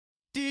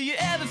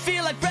ever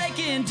feel like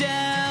breaking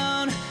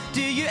down?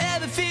 Do you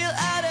ever feel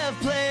out of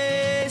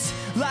place?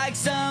 Like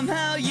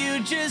somehow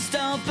you just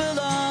don't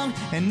belong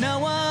and no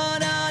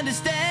one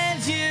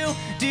understands you?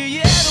 Do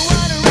you ever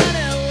wanna run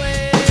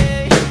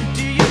away?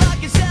 Do you lock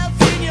yourself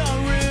in your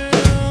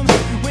room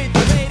with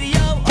the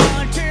radio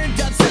on turned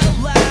up so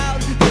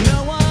loud that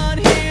no one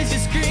hears you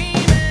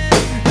screaming?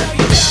 No,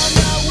 you don't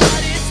know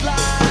what it's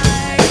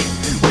like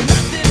when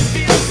nothing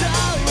feels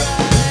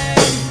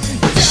alright.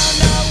 You don't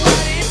know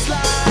what it's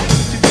like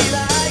to be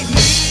like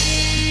me,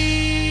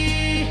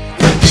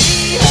 to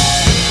be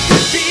hurt, to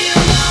feel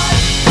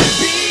lost, to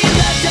be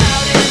left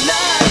out in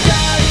the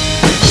dark,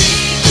 to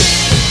be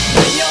kicked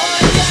when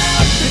you're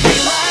down, to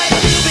feel like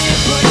you've been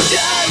pushed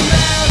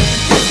around,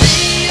 to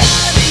be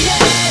on the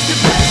edge of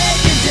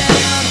breaking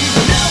down.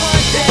 No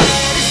one's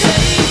there to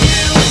save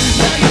you.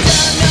 No, you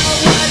don't know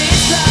what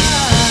it's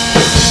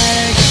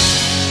like.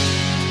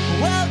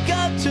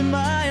 Welcome to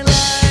my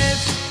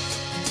life.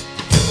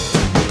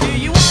 Do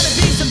you wanna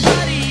be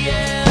somebody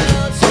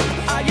else?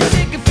 Are you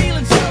sick of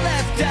feeling so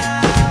left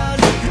out?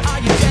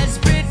 Are you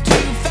desperate to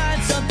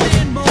find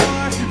something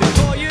more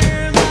before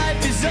your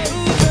life is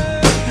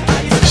over?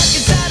 Are you stuck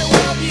inside a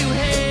world you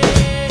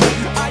hate?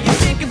 Are you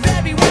sick of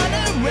everyone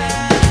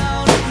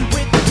around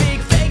with the big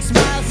fake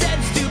smiles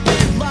and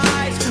stupid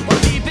lies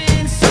while deep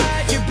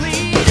inside you're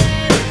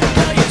bleeding?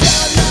 No, you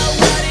don't know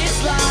what it's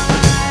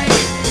like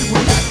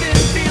when nothing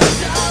feels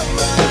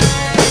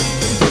alright.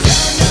 You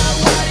don't know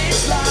what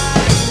it's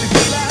like to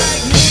be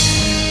like me,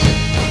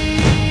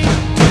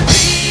 to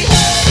be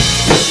hurt,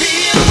 to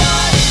feel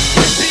lost,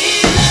 to be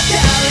left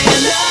out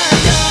in the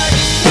dark,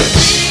 to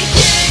be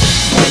kicked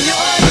when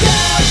you're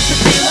down, to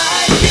feel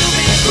like you've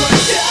been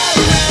pushed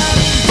around,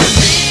 to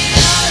be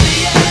on the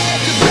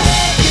edge of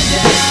breaking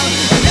down.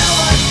 No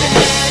one's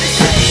there to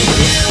save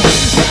you.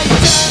 No, you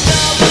don't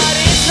know what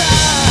it's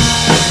like.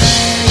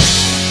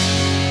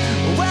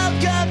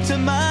 Welcome to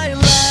my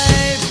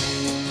life.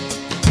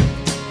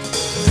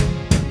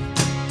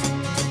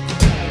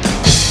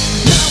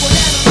 No one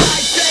ever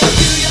lied straight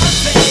to your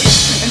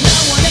face, and no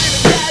one ever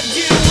stabbed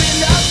you in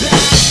the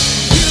back.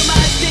 You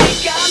might think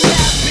I'm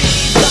happy,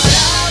 but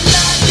I'm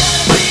not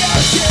gonna be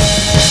okay.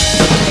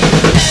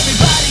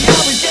 Everybody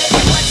always gave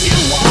you what you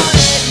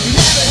wanted. You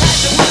never had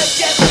to work,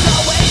 it was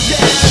always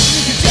there.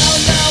 You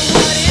don't know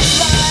what it's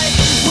like,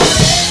 what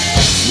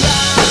it's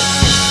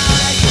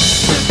like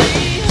to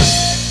be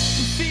hurt,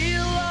 to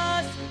feel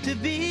lost, to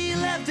be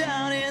left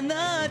out in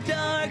the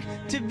dark,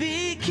 to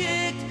be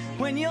kicked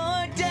when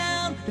you're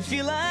down, to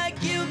feel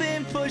like you've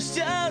been pushed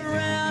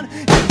around, to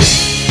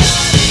be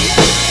on the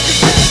edge of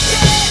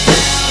breaking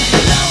down.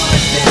 No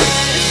one's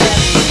there to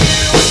save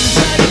you.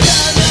 No, you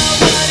don't know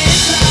what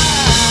it's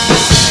like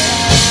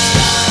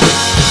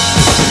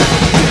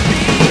to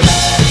be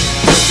hurt,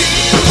 to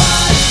feel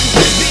lost,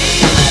 to be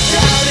left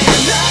out in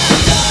the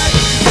dark,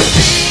 to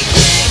be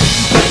kicked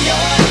when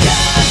you're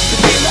down, to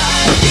feel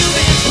like you've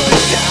been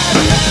pushed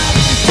around,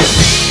 to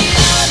be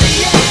on the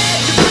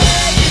edge of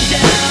breaking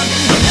down.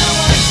 No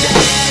one's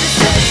there to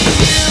save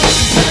you.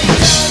 No, you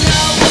don't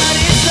know what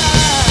it's like.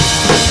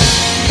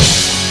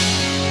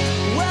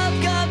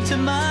 Welcome to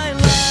my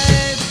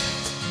life.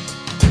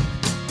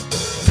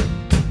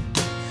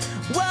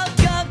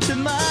 Welcome to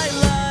my